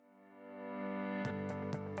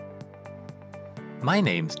My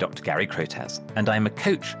name's Dr. Gary Crotaz, and I'm a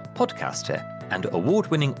coach, podcaster, and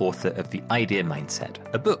award-winning author of The Idea Mindset,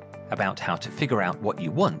 a book about how to figure out what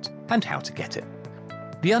you want and how to get it.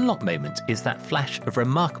 The unlock moment is that flash of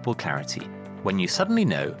remarkable clarity when you suddenly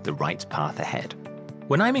know the right path ahead.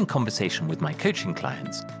 When I'm in conversation with my coaching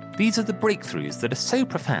clients, these are the breakthroughs that are so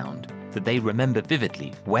profound that they remember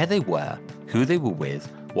vividly where they were, who they were with,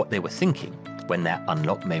 what they were thinking when their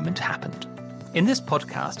unlock moment happened. In this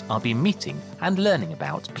podcast, I'll be meeting and learning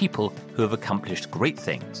about people who have accomplished great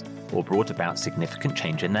things or brought about significant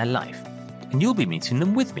change in their life. And you'll be meeting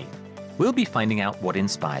them with me. We'll be finding out what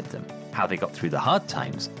inspired them, how they got through the hard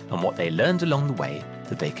times, and what they learned along the way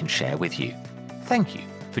that they can share with you. Thank you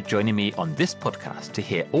for joining me on this podcast to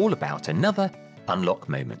hear all about another Unlock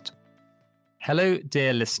Moment. Hello,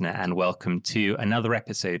 dear listener, and welcome to another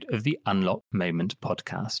episode of the Unlock Moment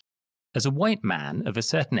podcast. As a white man of a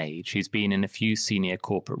certain age who's been in a few senior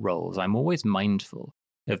corporate roles, I'm always mindful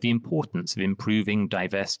of the importance of improving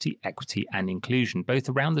diversity, equity, and inclusion, both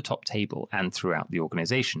around the top table and throughout the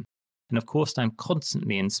organization. And of course, I'm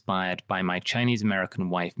constantly inspired by my Chinese-American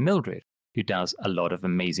wife, Mildred, who does a lot of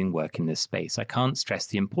amazing work in this space. I can't stress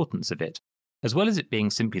the importance of it. As well as it being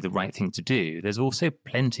simply the right thing to do, there's also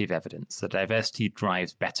plenty of evidence that diversity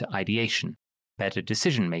drives better ideation, better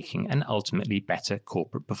decision-making, and ultimately better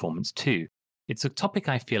corporate performance too. It's a topic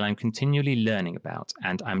I feel I'm continually learning about,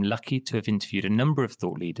 and I'm lucky to have interviewed a number of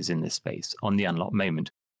thought leaders in this space on the Unlock Moment,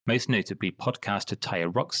 most notably podcaster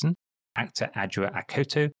Taya Roxon, actor Adjoa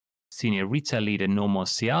Akoto, senior retail leader Norma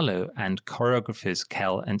Cialo, and choreographers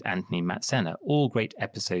Kel and Anthony Matsena, all great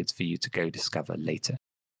episodes for you to go discover later.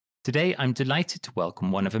 Today, I'm delighted to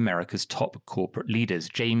welcome one of America's top corporate leaders,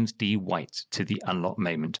 James D. White, to the Unlock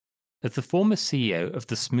Moment. As the former CEO of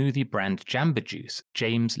the smoothie brand Jamba Juice,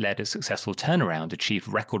 James led a successful turnaround, achieved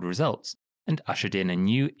record results, and ushered in a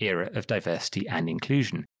new era of diversity and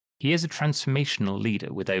inclusion. He is a transformational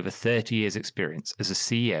leader with over 30 years' experience as a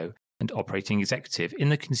CEO and operating executive in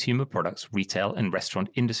the consumer products, retail, and restaurant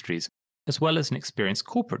industries, as well as an experienced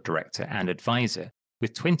corporate director and advisor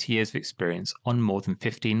with 20 years of experience on more than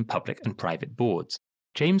 15 public and private boards.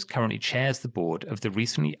 James currently chairs the board of the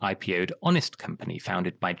recently IPO'd Honest Company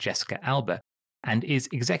founded by Jessica Alba and is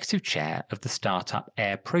executive chair of the startup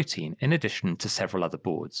Air Protein in addition to several other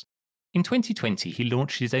boards. In 2020, he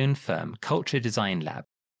launched his own firm, Culture Design Lab,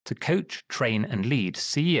 to coach, train and lead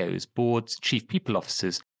CEOs, boards, chief people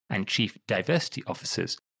officers and chief diversity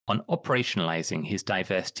officers on operationalizing his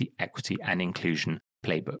diversity, equity and inclusion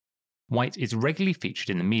playbook. White is regularly featured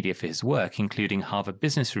in the media for his work, including Harvard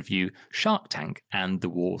Business Review, Shark Tank, and The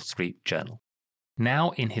Wall Street Journal. Now,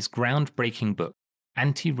 in his groundbreaking book,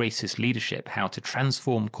 Anti-Racist Leadership: How to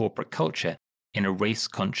Transform Corporate Culture in a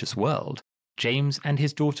Race-Conscious World, James and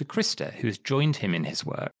his daughter Krista, who has joined him in his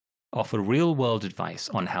work, offer real-world advice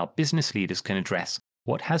on how business leaders can address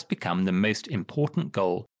what has become the most important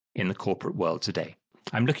goal in the corporate world today.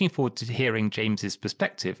 I'm looking forward to hearing James's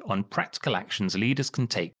perspective on practical actions leaders can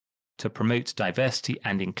take to promote diversity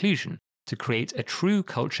and inclusion, to create a true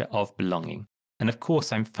culture of belonging. And of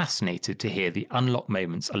course, I'm fascinated to hear the unlock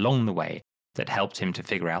moments along the way that helped him to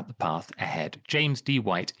figure out the path ahead. James D.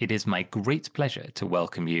 White, it is my great pleasure to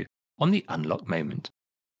welcome you on the Unlock Moment.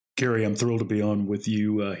 Gary, I'm thrilled to be on with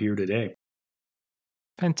you here today.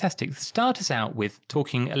 Fantastic. Start us out with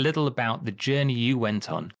talking a little about the journey you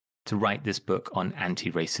went on to write this book on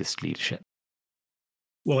anti-racist leadership.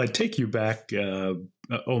 Well, I'd take you back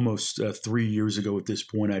almost 3 years ago at this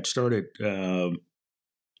point. I'd started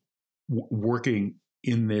working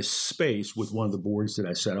in this space with one of the boards that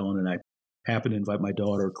I sat on, and I happened to invite my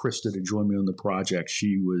daughter, Krista, to join me on the project.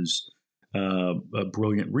 She was a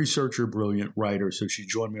brilliant researcher, brilliant writer, so she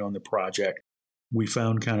joined me on the project. We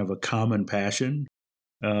found kind of a common passion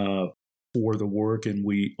for the work, and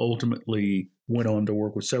we ultimately went on to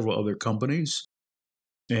work with several other companies.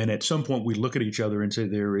 And at some point, we look at each other and say,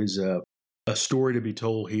 there is a story to be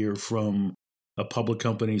told here from a public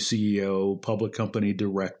company CEO, public company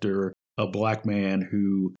director, a Black man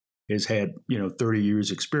who has had 30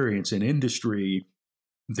 years experience in industry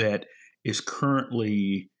that is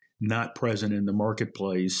currently not present in the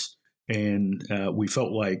marketplace. And we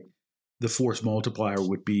felt like the force multiplier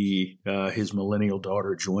would be his millennial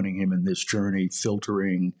daughter joining him in this journey,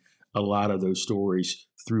 filtering a lot of those stories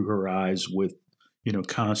through her eyes with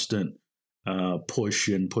constant push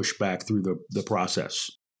and pushback through the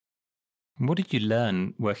process. What did you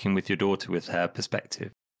learn working with your daughter with her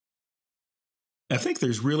perspective? I think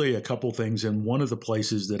there's really a couple things, and one of the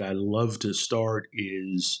places that I love to start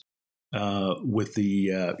is with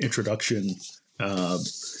the introduction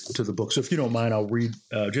to the book. So if you don't mind, I'll read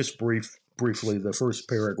just briefly the first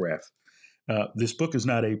paragraph. This book is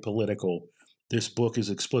not apolitical. This book is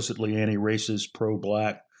explicitly anti-racist,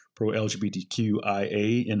 pro-Black,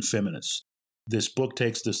 pro-LGBTQIA, and feminist. This book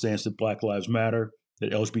takes the stance that Black Lives Matter,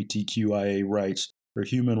 that LGBTQIA rights are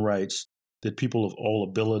human rights, that people of all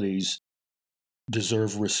abilities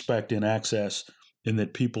deserve respect and access, and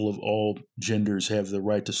that people of all genders have the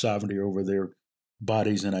right to sovereignty over their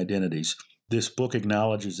bodies and identities. This book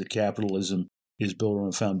acknowledges that capitalism is built on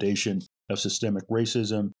a foundation of systemic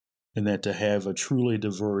racism, and that to have a truly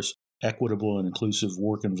diverse, equitable, and inclusive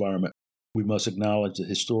work environment, we must acknowledge the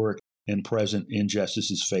historic and present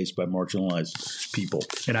injustices faced by marginalized people.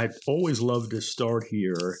 And I always love to start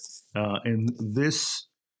here. And this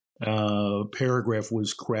paragraph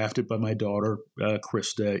was crafted by my daughter,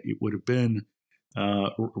 Krista. It would have been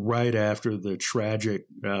right after the tragic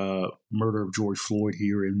murder of George Floyd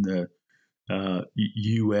here in the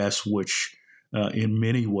U.S., which in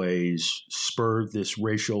many ways spurred this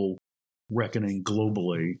racial reckoning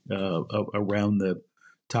globally around the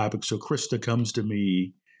topic. So Krista comes to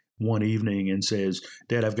me one evening and says,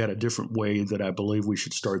 "Dad, I've got a different way that I believe we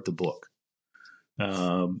should start the book."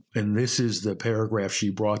 And this is the paragraph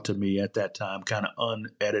she brought to me at that time, kind of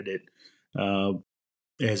unedited,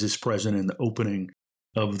 as is present in the opening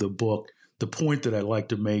of the book. The point that I'd like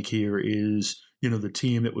to make here is, the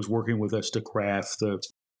team that was working with us to craft the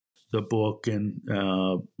book and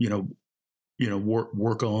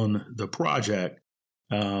work on the project.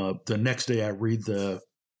 The next day, I read the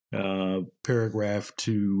paragraph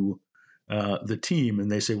to the team,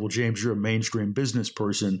 and they say, "Well, James, you're a mainstream business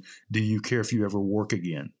person. Do you care if you ever work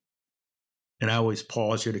again?" And I always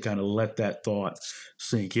pause here to kind of let that thought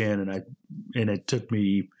sink in, and it took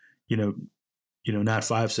me, not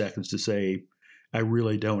 5 seconds to say, I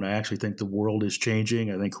really don't. I actually think the world is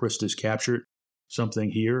changing. I think Krista's captured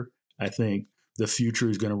something here. I think the future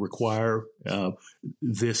is going to require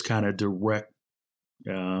this kind of direct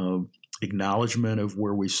acknowledgement of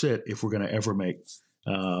where we sit if we're going to ever make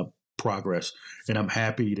progress. And I'm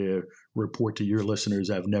happy to report to your listeners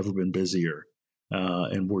I've never been busier.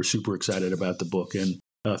 And we're super excited about the book and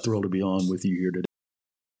thrilled to be on with you here today.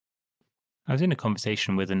 I was in a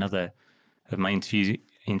conversation with another of my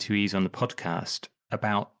interviewees on the podcast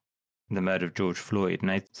about the murder of George Floyd.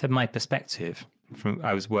 And I said my perspective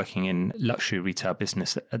I was working in luxury retail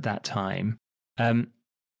business at that time. And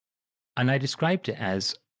I described it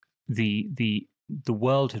as the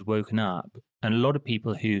world had woken up, and a lot of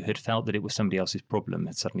people who had felt that it was somebody else's problem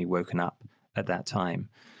had suddenly woken up at that time.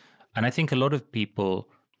 And I think a lot of people,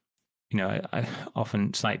 I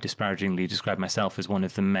often slightly disparagingly describe myself as one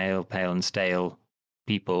of the male, pale and stale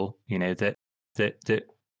people, that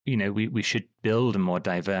we should build a more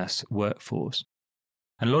diverse workforce.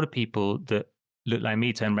 And a lot of people that look like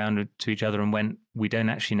me turned around to each other and went, "We don't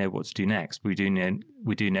actually know what to do next. We do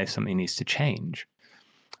know something needs to change."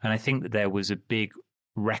 And I think that there was a big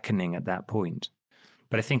reckoning at that point.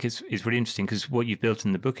 But I think it's really interesting because what you've built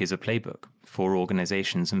in the book is a playbook for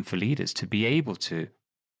organizations and for leaders to be able to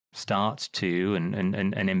start to and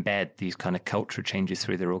embed these kind of cultural changes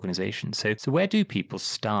through their organizations. So where do people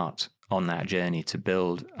start on that journey to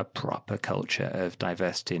build a proper culture of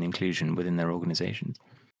diversity and inclusion within their organizations?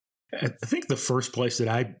 I think the first place that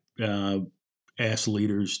I ask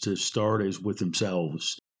leaders to start is with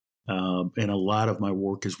themselves. And a lot of my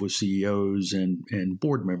work is with CEOs and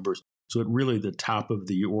board members. So at really the top of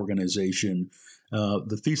the organization,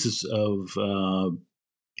 the thesis of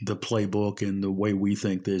the playbook and the way we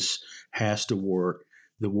think this has to work,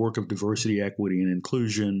 the work of diversity, equity, and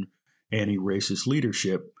inclusion, anti-racist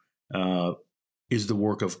leadership, is the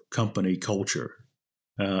work of company culture.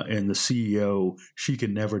 And the CEO, she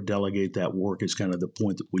can never delegate that work is kind of the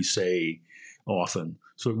point that we say often.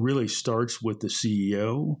 So it really starts with the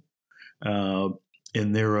CEO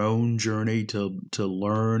in their own journey to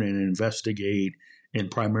learn and investigate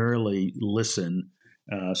and primarily listen.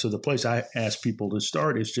 So the place I ask people to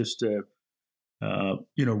start is just to,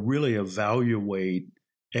 really evaluate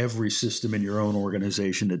every system in your own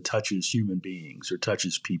organization that touches human beings or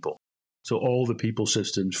touches people. So all the people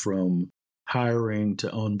systems from hiring to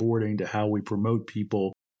onboarding to how we promote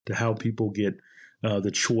people to how people get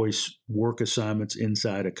the choice work assignments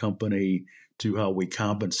inside a company to how we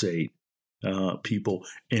compensate people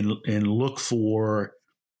and look for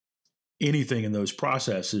anything in those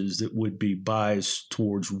processes that would be biased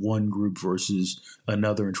towards one group versus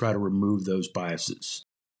another and try to remove those biases.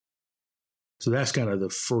 So that's kind of the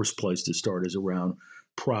first place to start is around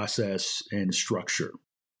process and structure.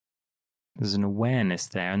 There's an awareness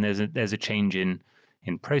there, and there's a change in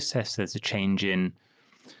process. There's a change in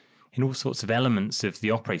all sorts of elements of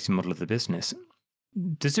the operating model of the business.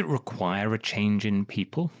 Does it require a change in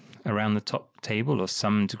people around the top table, or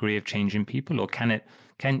some degree of change in people, or can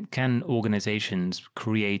organizations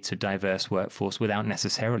create a diverse workforce without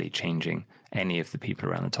necessarily changing any of the people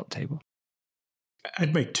around the top table?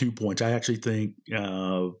 I'd make 2 points. I actually think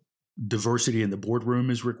diversity in the boardroom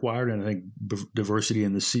is required, and I think diversity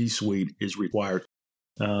in the C-suite is required.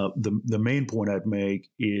 The main point I'd make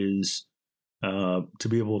is to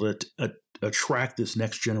be able to attract this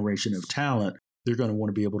next generation of talent. They're going to want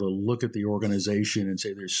to be able to look at the organization and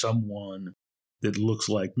say, there's someone that looks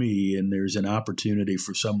like me, and there's an opportunity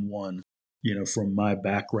for someone, from my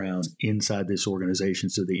background inside this organization.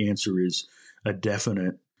 So the answer is a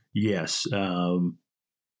definite yes.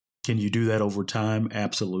 Can you do that over time?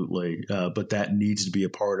 Absolutely. But that needs to be a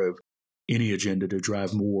part of any agenda to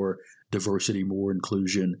drive more diversity, more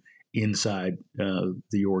inclusion inside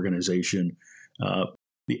the organization.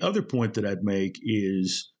 The other point that I'd make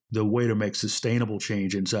is the way to make sustainable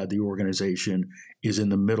change inside the organization is in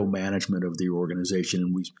the middle management of the organization.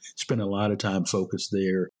 And we spend a lot of time focused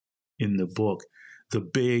there in the book. The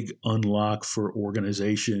big unlock for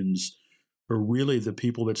organizations are really the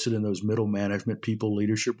people that sit in those middle management, people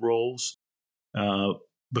leadership roles,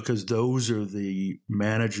 because those are the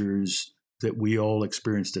managers that we all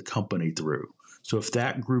experience the company through. So if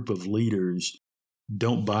that group of leaders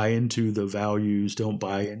don't buy into the values, don't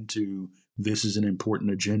buy into this is an important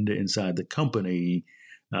agenda inside the company,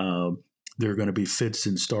 there are going to be fits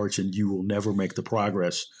and starts, and you will never make the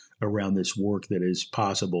progress around this work that is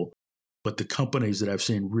possible. But the companies that I've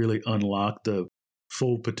seen really unlock the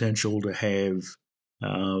full potential to have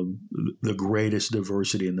the greatest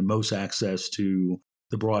diversity and the most access to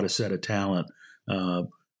the broadest set of talent,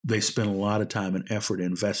 they spend a lot of time and effort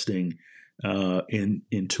investing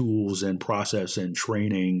in tools and process and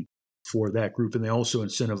training for that group, and they also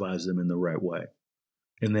incentivize them in the right way.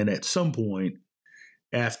 And then at some point,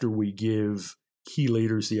 after we give key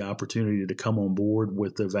leaders the opportunity to come on board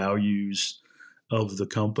with the values of the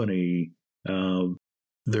company,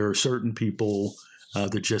 there are certain people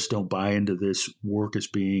that just don't buy into this work as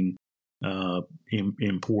being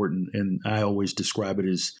important. And I always describe it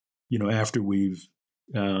as, after we've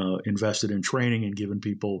invested in training and given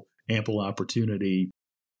people ample opportunity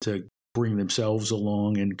to bring themselves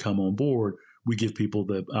along and come on board, we give people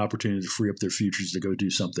the opportunity to free up their futures to go do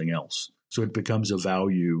something else. So it becomes a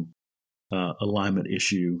value alignment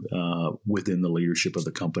issue within the leadership of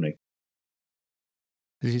the company.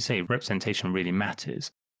 As you say, representation really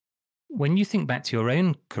matters. When you think back to your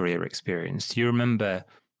own career experience, do you remember,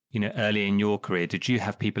 early in your career, did you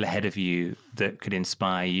have people ahead of you that could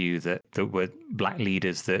inspire you, that were Black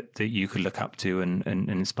leaders that you could look up to and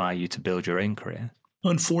inspire you to build your own career?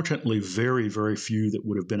 Unfortunately, very, very few that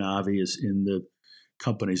would have been obvious in the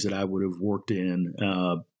companies that I would have worked in.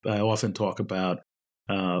 I often talk about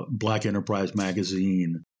Black Enterprise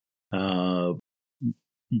Magazine,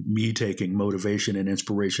 me taking motivation and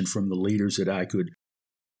inspiration from the leaders that I could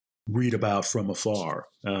read about from afar.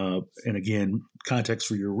 And again, context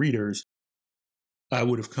for your readers, I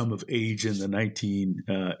would have come of age in the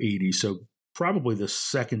 1980s, so probably the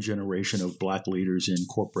second generation of Black leaders in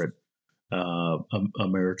corporate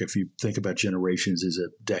America, if you think about generations as a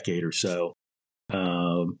decade or so.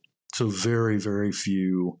 So very, very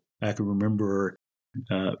few. I can remember,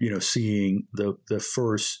 seeing the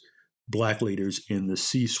first Black leaders in the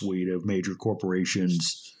C-suite of major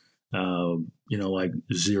corporations, like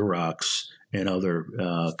Xerox and other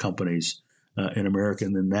companies in America.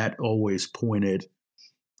 And then that always pointed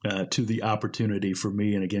to the opportunity for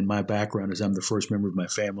me. And again, my background is I'm the first member of my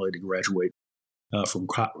family to graduate from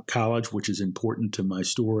college, which is important to my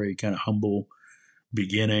story, kind of humble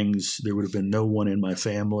beginnings. There would have been no one in my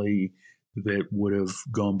family that would have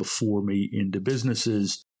gone before me into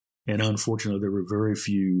businesses. And unfortunately, there were very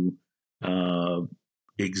few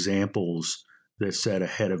examples that sat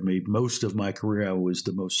ahead of me. Most of my career, I was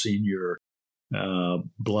the most senior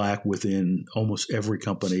Black within almost every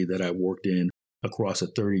company that I worked in across a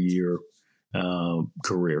 30-year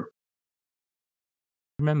career.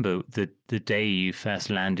 Remember the day you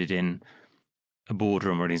first landed in a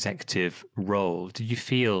boardroom or an executive role, did you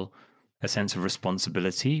feel a sense of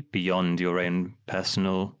responsibility beyond your own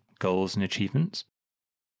personal goals and achievements?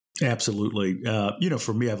 Absolutely.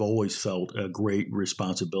 For me, I've always felt a great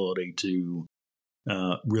responsibility to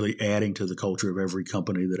really adding to the culture of every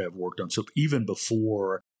company that I've worked on. So even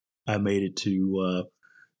before I made it to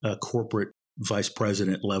a corporate vice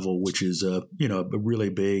president level, which is a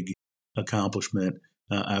really big accomplishment,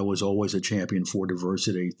 I was always a champion for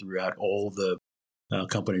diversity throughout all the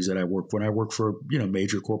companies that I worked for. When I worked for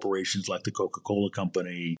major corporations like the Coca-Cola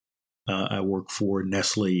Company, I worked for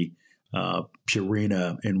Nestle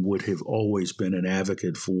Purina and would have always been an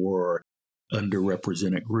advocate for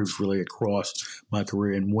underrepresented groups really across my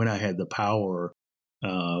career. And when I had the power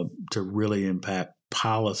to really impact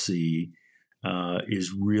policy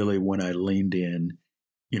is really when I leaned in,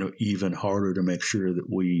 even harder to make sure that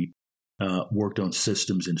we worked on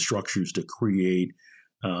systems and structures to create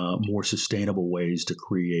more sustainable ways to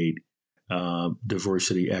create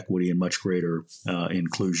diversity, equity, and much greater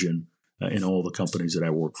inclusion in all the companies that I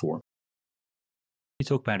work for. You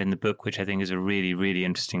talk about in the book, which I think is a really, really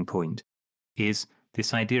interesting point, is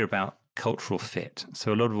this idea about cultural fit.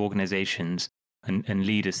 So a lot of organizations and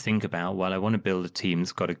leaders think about, well, I want to build a team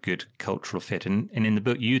that's got a good cultural fit. And in the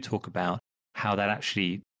book, you talk about how that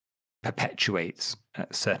actually perpetuates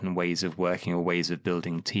certain ways of working or ways of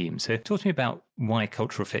building teams. So talk to me about why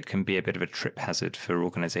cultural fit can be a bit of a trip hazard for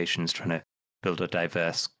organizations trying to build a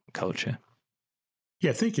diverse culture. Yeah,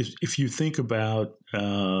 I think if you think about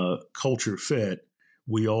culture fit,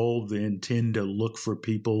 we all then tend to look for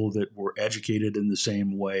people that were educated in the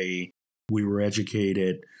same way we were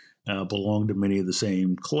educated, belong to many of the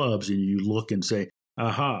same clubs, and you look and say,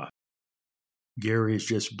 aha, Gary is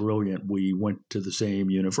just brilliant. We went to the same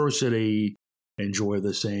university, enjoy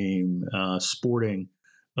the same sporting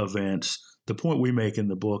events. The point we make in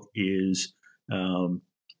the book is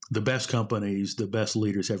the best companies, the best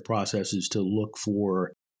leaders have processes to look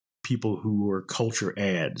for people who are culture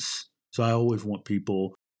adds. So I always want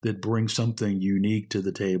people that bring something unique to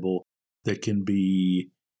the table that can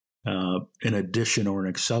be an addition or an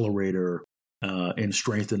accelerator in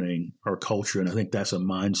strengthening our culture. And I think that's a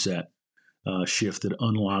mindset shift that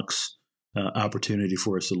unlocks opportunity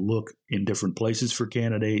for us to look in different places for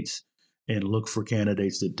candidates and look for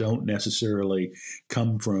candidates that don't necessarily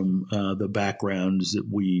come from the backgrounds that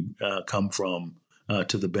we come from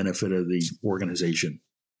to the benefit of the organization.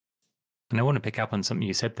 And I want to pick up on something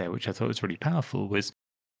you said there, which I thought was really powerful, was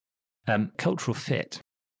cultural fit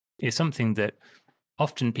is something that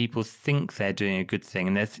often people think they're doing a good thing,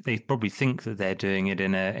 and they probably think that they're doing it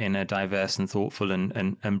in a diverse and thoughtful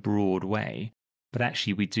and broad way. But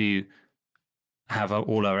actually, we do have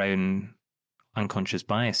all our own unconscious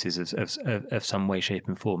biases of some way, shape,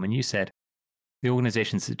 and form. And you said the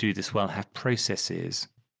organizations that do this well have processes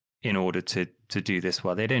in order to do this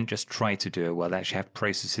well. They don't just try to do it well, they actually have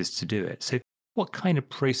processes to do it. So what kind of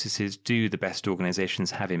processes do the best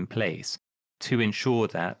organizations have in place to ensure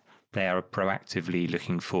that they are proactively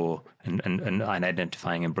looking for and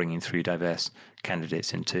identifying and bringing through diverse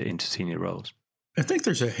candidates into senior roles? I think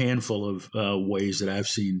there's a handful of ways that I've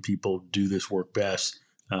seen people do this work best.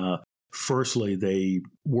 Firstly, they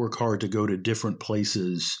work hard to go to different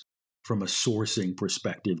places from a sourcing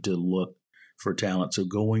perspective to look for talent. So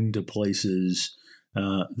going to places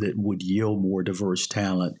that would yield more diverse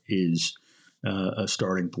talent is a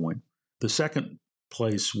starting point. The second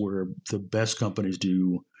place where the best companies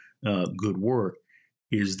do good work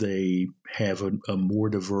is they have a more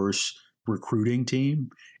diverse recruiting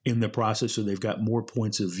team in the process, so they've got more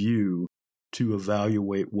points of view to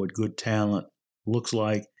evaluate what good talent looks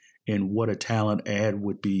like and what a talent ad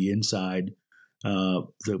would be inside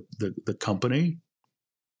the company.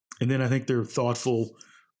 And then I think they're thoughtful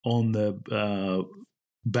on the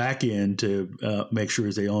back end to make sure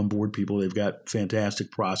as they onboard people, they've got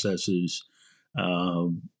fantastic processes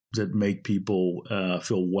that make people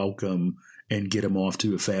feel welcome and get them off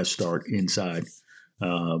to a fast start inside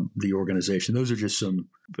the organization. Those are just some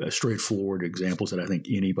straightforward examples that I think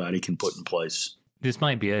anybody can put in place. This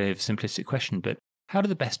might be a simplistic question, but how do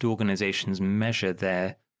the best organizations measure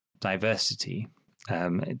their diversity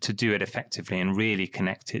to do it effectively and really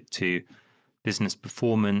connect it to business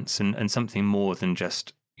performance and something more than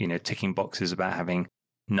just, ticking boxes about having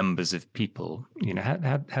numbers of people?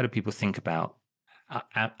 How do people think about,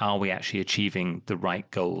 are we actually achieving the right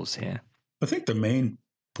goals here? I think the main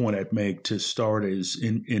point I'd make to start is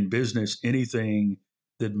in business, anything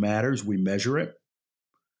that matters, we measure it.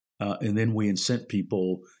 And then we incent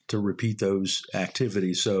people to repeat those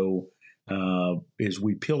activities. So as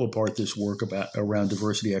we peel apart this work around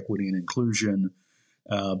diversity, equity, and inclusion,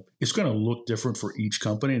 it's going to look different for each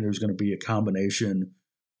company. And there's going to be a combination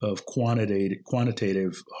of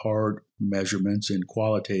quantitative hard measurements and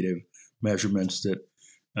qualitative measurements that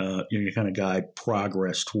kind of guide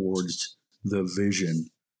progress towards the vision.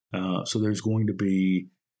 So there's going to be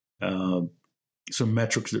some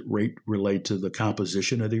metrics that relate to the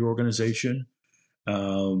composition of the organization.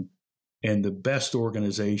 And the best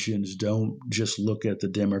organizations don't just look at the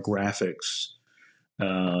demographics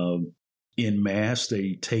in mass.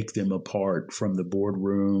 They take them apart from the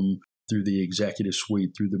boardroom through the executive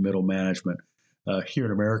suite, through the middle management. Here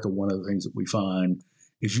in America, one of the things that we find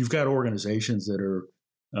is you've got organizations that are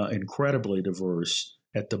incredibly diverse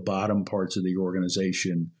at the bottom parts of the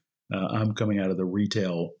organization. I'm coming out of the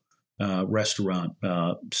retail restaurant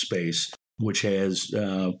space, which has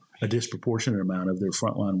a disproportionate amount of their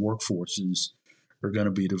frontline workforces are going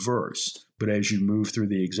to be diverse. But as you move through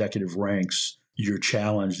the executive ranks, you're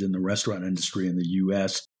challenged in the restaurant industry in the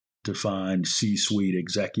U.S. to find C-suite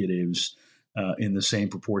executives in the same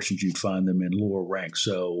proportions you'd find them in lower ranks.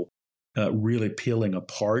 So really peeling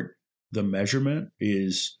apart the measurement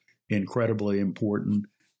is incredibly important.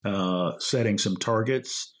 Setting some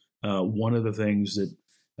targets. One of the things that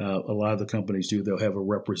a lot of the companies do, they'll have a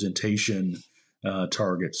representation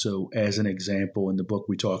target. So as an example, in the book,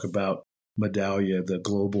 we talk about Medallia, the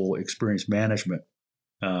global experience management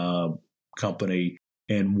company.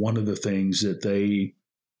 And one of the things that they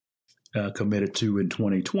committed to in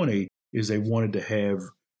 2020 is they wanted to have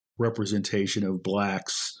representation of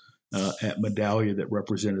Blacks at Medallia that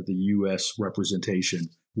represented the U.S. representation,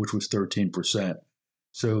 which was 13%.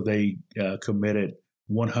 So they committed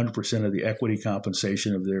 100% of the equity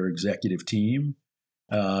compensation of their executive team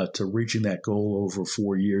to reaching that goal over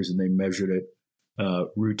 4 years, and they measured it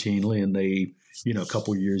routinely. And they, a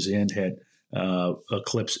couple of years in, had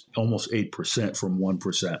eclipsed almost 8% from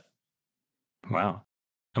 1%. Wow.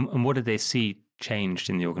 And what did they see changed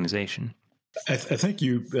in the organization? I think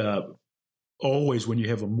you always, when you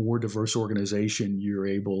have a more diverse organization, you're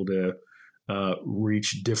able to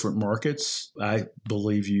reach different markets. I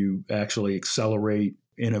believe you actually accelerate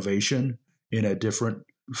innovation in a different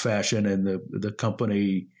fashion, and the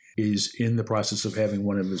company is in the process of having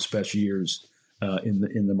one of its best years in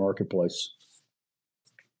the marketplace.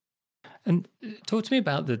 And talk to me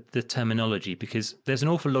about the terminology, because there's an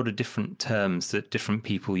awful lot of different terms that different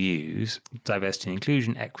people use: diversity and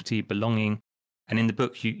inclusion, equity, belonging. And in the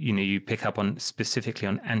book, you pick up on specifically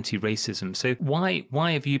on anti-racism. So why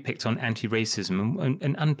have you picked on anti-racism,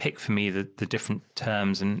 and unpick for me the different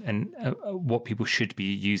terms and what people should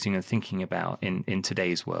be using and thinking about in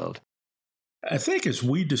today's world? I think as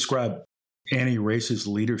we describe anti-racist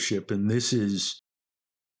leadership, and this is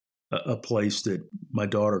a place that my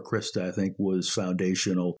daughter Krista, I think, was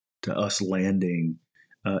foundational to us landing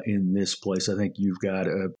in this place. I think you've got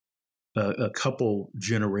a couple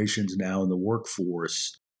generations now in the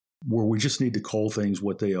workforce where we just need to call things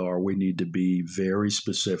what they are. We need to be very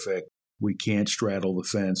specific. We can't straddle the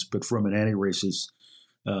fence. But from an anti-racist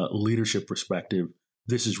leadership perspective,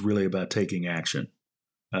 this is really about taking action.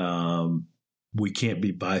 We can't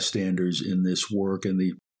be bystanders in this work, and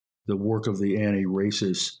the work of the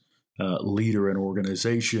anti-racist leader and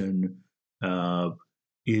organization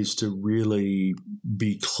is to really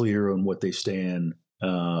be clear on what they stand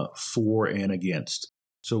for and against.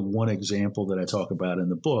 So one example that I talk about in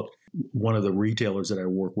the book, one of the retailers that I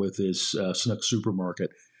work with is Snook Supermarket,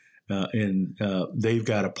 and they've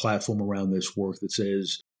got a platform around this work that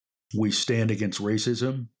says, "We stand against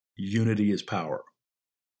racism. Unity is power."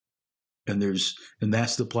 And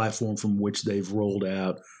that's the platform from which they've rolled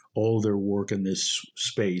out all their work in this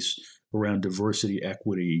space around diversity,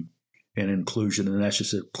 equity, and inclusion. And that's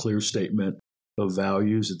just a clear statement of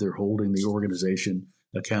values that they're holding the organization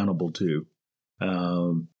accountable to.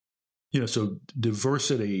 So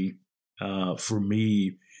diversity for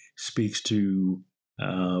me speaks to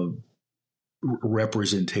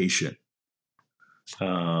representation.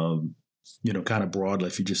 Kind of broadly,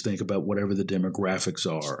 if you just think about whatever the demographics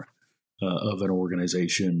are of an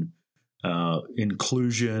organization,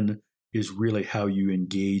 inclusion is really how you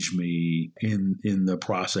engage me in the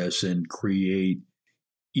process and create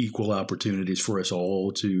equal opportunities for us all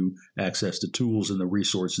to access the tools and the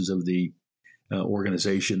resources of the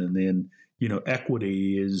organization. And then,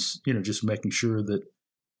 equity is, just making sure that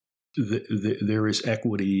there is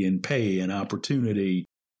equity in pay and opportunity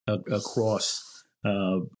across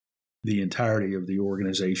the entirety of the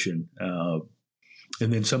organization.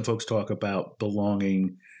 And then some folks talk about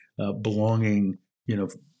belonging. Belonging,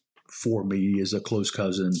 for me, is a close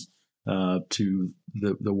cousin to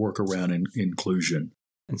the work around inclusion.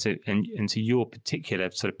 And so your particular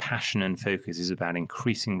sort of passion and focus is about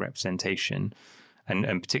increasing representation, and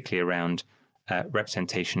particularly around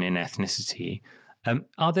representation in ethnicity.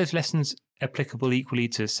 Are those lessons applicable equally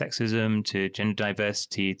to sexism, to gender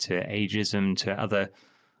diversity, to ageism, to other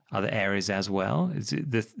areas as well? Is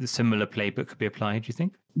it the similar playbook could be applied, do you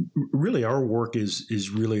think? Really, our work is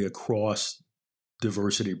really across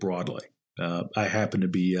diversity broadly. I happen to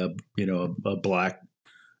be a Black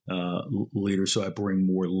leader, so I bring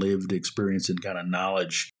more lived experience and kind of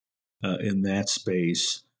knowledge in that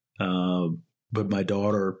space. But my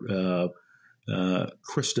daughter,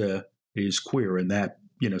 Krista, is queer, and that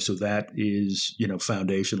So that is,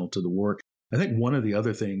 foundational to the work. I think one of the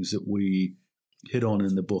other things that we hit on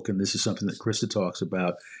in the book, and this is something that Krista talks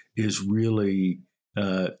about, is really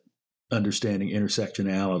understanding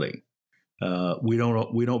intersectionality. We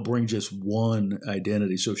don't bring just one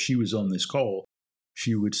identity. So if she was on this call,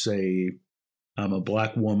 she would say, "I'm a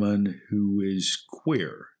Black woman who is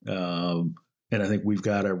queer," and I think we've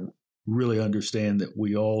got to really understand that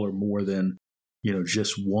we all are more than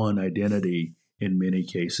just one identity in many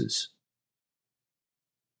cases.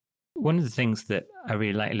 One of the things that I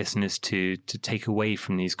really like listeners to take away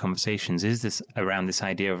from these conversations is this around this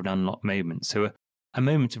idea of an unlock moment. So a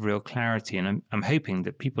moment of real clarity. And I'm hoping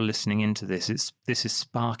that people listening into this is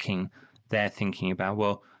sparking their thinking about,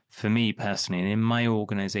 well, for me personally, and in my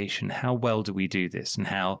organization, how well do we do this? And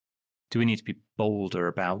how do we need to be bolder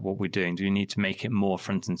about what we're doing? Do we need to make it more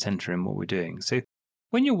front and center in what we're doing? So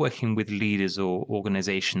when you're working with leaders or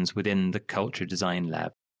organizations within the Culture Design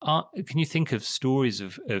Lab, can you think of stories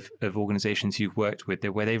of organizations you've worked with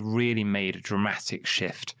where they've really made a dramatic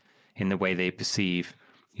shift in the way they perceive,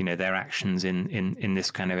 their actions in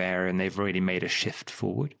this kind of area, and they've really made a shift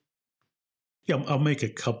forward? Yeah, I'll make a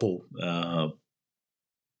couple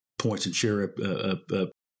points and share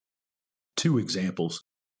two examples.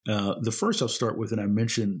 The first I'll start with, and I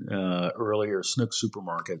mentioned earlier, Schnucks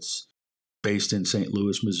Supermarkets, based in St.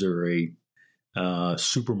 Louis, Missouri,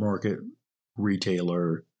 supermarket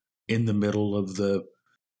retailer in the middle of the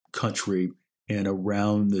country, and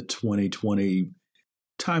around the 2020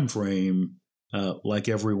 timeframe, like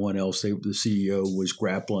everyone else, the CEO was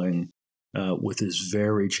grappling with this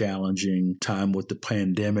very challenging time with the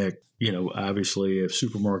pandemic. Obviously, a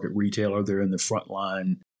supermarket retailer, they're in the front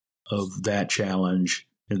line of that challenge,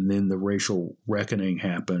 and then the racial reckoning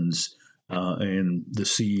happens, and the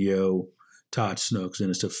CEO, Todd Schnucks, and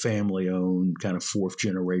it's a family-owned kind of fourth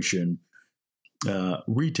generation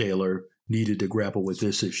retailer, needed to grapple with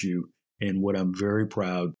this issue. And what I'm very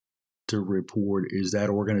proud to report is that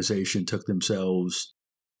organization took themselves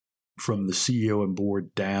from the CEO and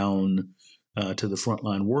board down to the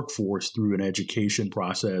frontline workforce through an education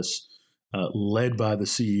process led by the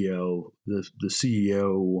CEO. The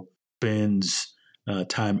CEO spends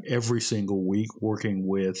time every single week working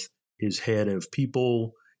with his head of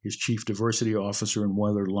people, his chief diversity officer, and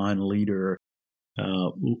one other line leader,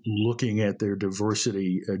 looking at their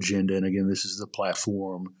diversity agenda. And again, this is the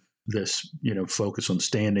platform, this focus on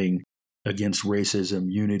standing against racism.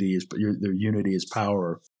 Their Unity is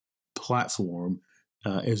Power platform.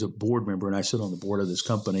 As a board member, and I sit on the board of this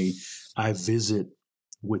company, I visit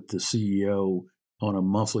with the CEO on a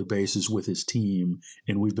monthly basis with his team,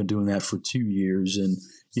 and we've been doing that for 2 years, and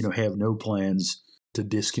have no plans to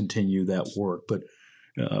discontinue that work. But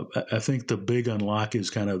I think the big unlock is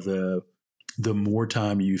kind of the more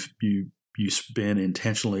time you spend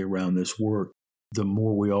intentionally around this work, the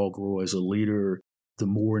more we all grow as a leader, the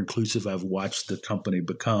more inclusive I've watched the company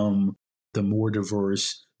become, the more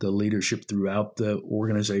diverse the leadership throughout the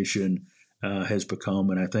organization has become.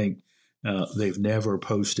 And I think they've never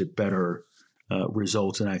posted better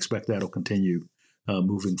results, and I expect that'll continue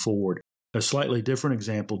moving forward. A slightly different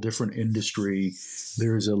example, different industry.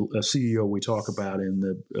 There's a CEO we talk about in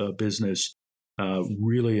the business,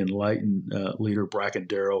 really enlightened leader, Bracken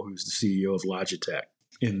Darrell, who's the CEO of Logitech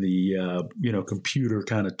in the computer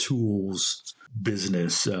kind of tools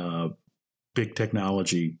business, big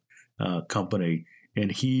technology company. And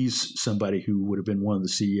he's somebody who would have been one of the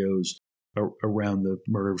CEOs around the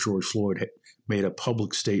murder of George Floyd, made a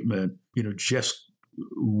public statement, just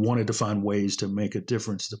wanted to find ways to make a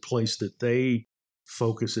difference. The place that they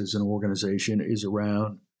focus as an organization is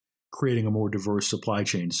around creating a more diverse supply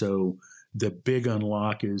chain. So the big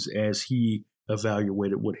unlock is, as he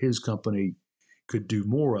evaluated what his company could do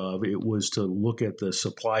more of, it was to look at the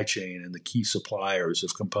supply chain and the key suppliers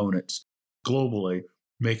of components globally,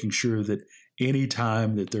 making sure that any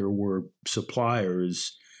time that there were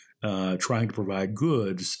suppliers trying to provide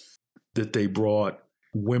goods, that they brought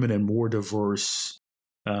women and more diverse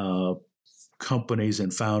companies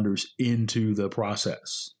and founders into the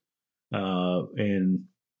process, and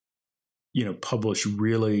publish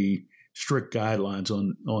really strict guidelines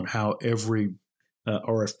on how every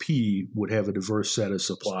RFP would have a diverse set of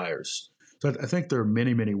suppliers. So I think there are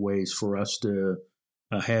many, many ways for us to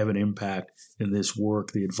have an impact in this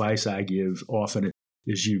work. The advice I give often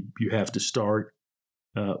is you have to start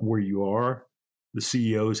where you are. The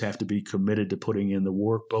CEOs have to be committed to putting in the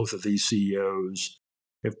work. Both of these CEOs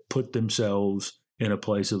have put themselves in a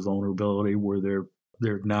place of vulnerability where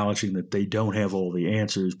they're acknowledging that they don't have all the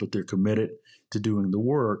answers, but they're committed to doing the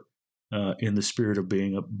work in the spirit of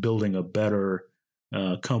building a better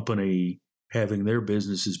company having their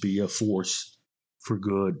businesses be a force for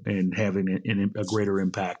good and having a greater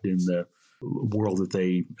impact in the world that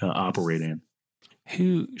they operate in.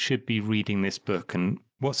 Who should be reading this book, and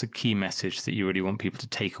what's a key message that you really want people to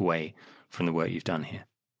take away from the work you've done here?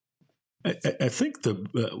 I think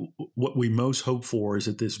what we most hope for is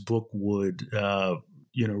that this book would,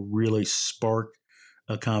 really spark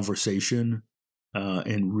a conversation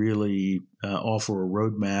and really offer a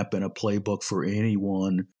roadmap and a playbook for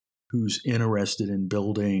anyone who's interested in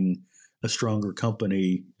building a stronger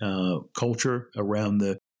company culture around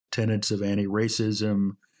the tenets of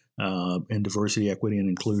anti-racism and diversity, equity, and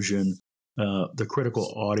inclusion. The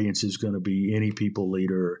critical audience is going to be any people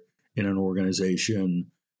leader in an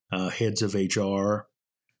organization, heads of HR,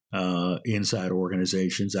 inside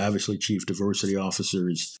organizations, obviously chief diversity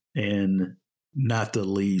officers, and not the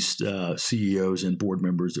least CEOs and board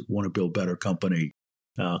members that want to build better company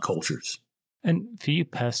cultures. And for you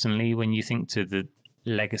personally, when you think to the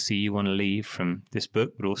legacy you want to leave from this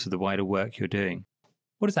book, but also the wider work you're doing,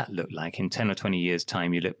 what does that look like in 10 or 20 years'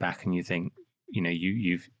 time? You look back and you think,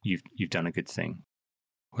 you've done a good thing.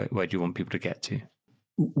 Where do you want people to get to?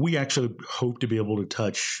 We actually hope to be able to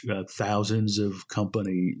touch thousands of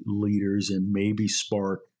company leaders and maybe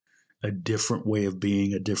spark a different way of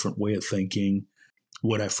being, a different way of thinking.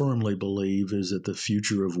 What I firmly believe is that the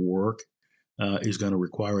future of work is going to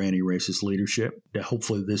require anti-racist leadership.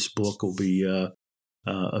 Hopefully this book will be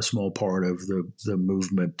a small part of the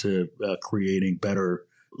movement to creating better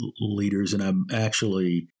leaders. And I'm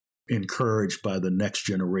actually encouraged by the next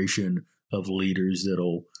generation of leaders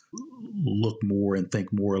that'll look more and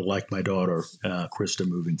think more like my daughter, Krista,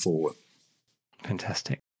 moving forward.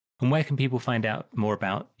 Fantastic. And where can people find out more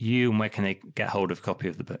about you, and where can they get hold of a copy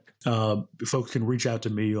of the book? Folks can reach out to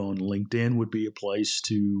me on LinkedIn would be a place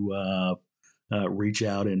to reach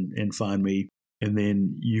out and find me. And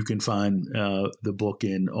then you can find the book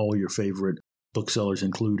in all your favorite booksellers,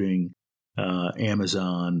 including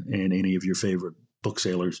Amazon and any of your favorite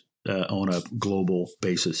booksellers on a global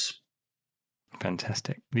basis.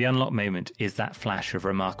 Fantastic. The unlock moment is that flash of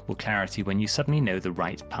remarkable clarity when you suddenly know the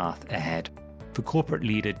right path ahead. For corporate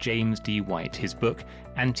leader James D. White, his book,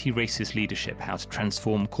 Anti-Racist Leadership: How to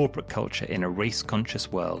Transform Corporate Culture in a Race-Conscious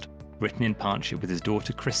World, written in partnership with his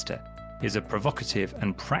daughter Krista, is a provocative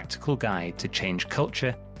and practical guide to change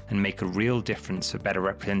culture and make a real difference for better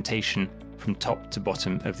representation from top to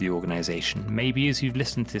bottom of the organization. Maybe as you've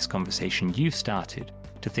listened to this conversation, you've started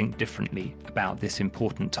to think differently about this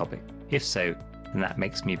important topic. If so, then that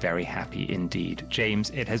makes me very happy indeed. James,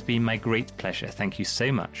 it has been my great pleasure. Thank you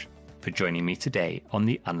so much for joining me today on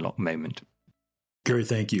The Unlock Moment. Gary,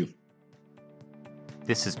 thank you.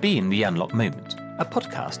 This has been The Unlock Moment, a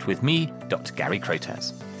podcast with me, Dr. Gary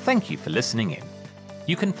Crotaz. Thank you for listening in.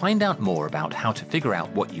 You can find out more about how to figure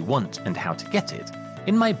out what you want and how to get it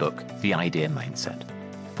in my book, The Idea Mindset.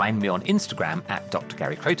 Find me on Instagram at Dr.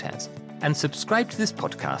 Gary Crotaz and subscribe to this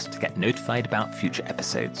podcast to get notified about future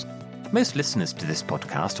episodes. Most listeners to this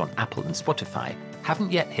podcast on Apple and Spotify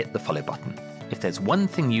haven't yet hit the follow button. If there's one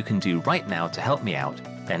thing you can do right now to help me out,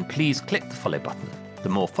 then please click the follow button. The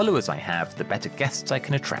more followers I have, the better guests I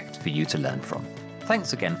can attract for you to learn from.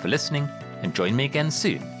 Thanks again for listening, and join me again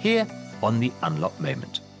soon here on The Unlock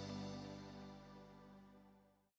Moment.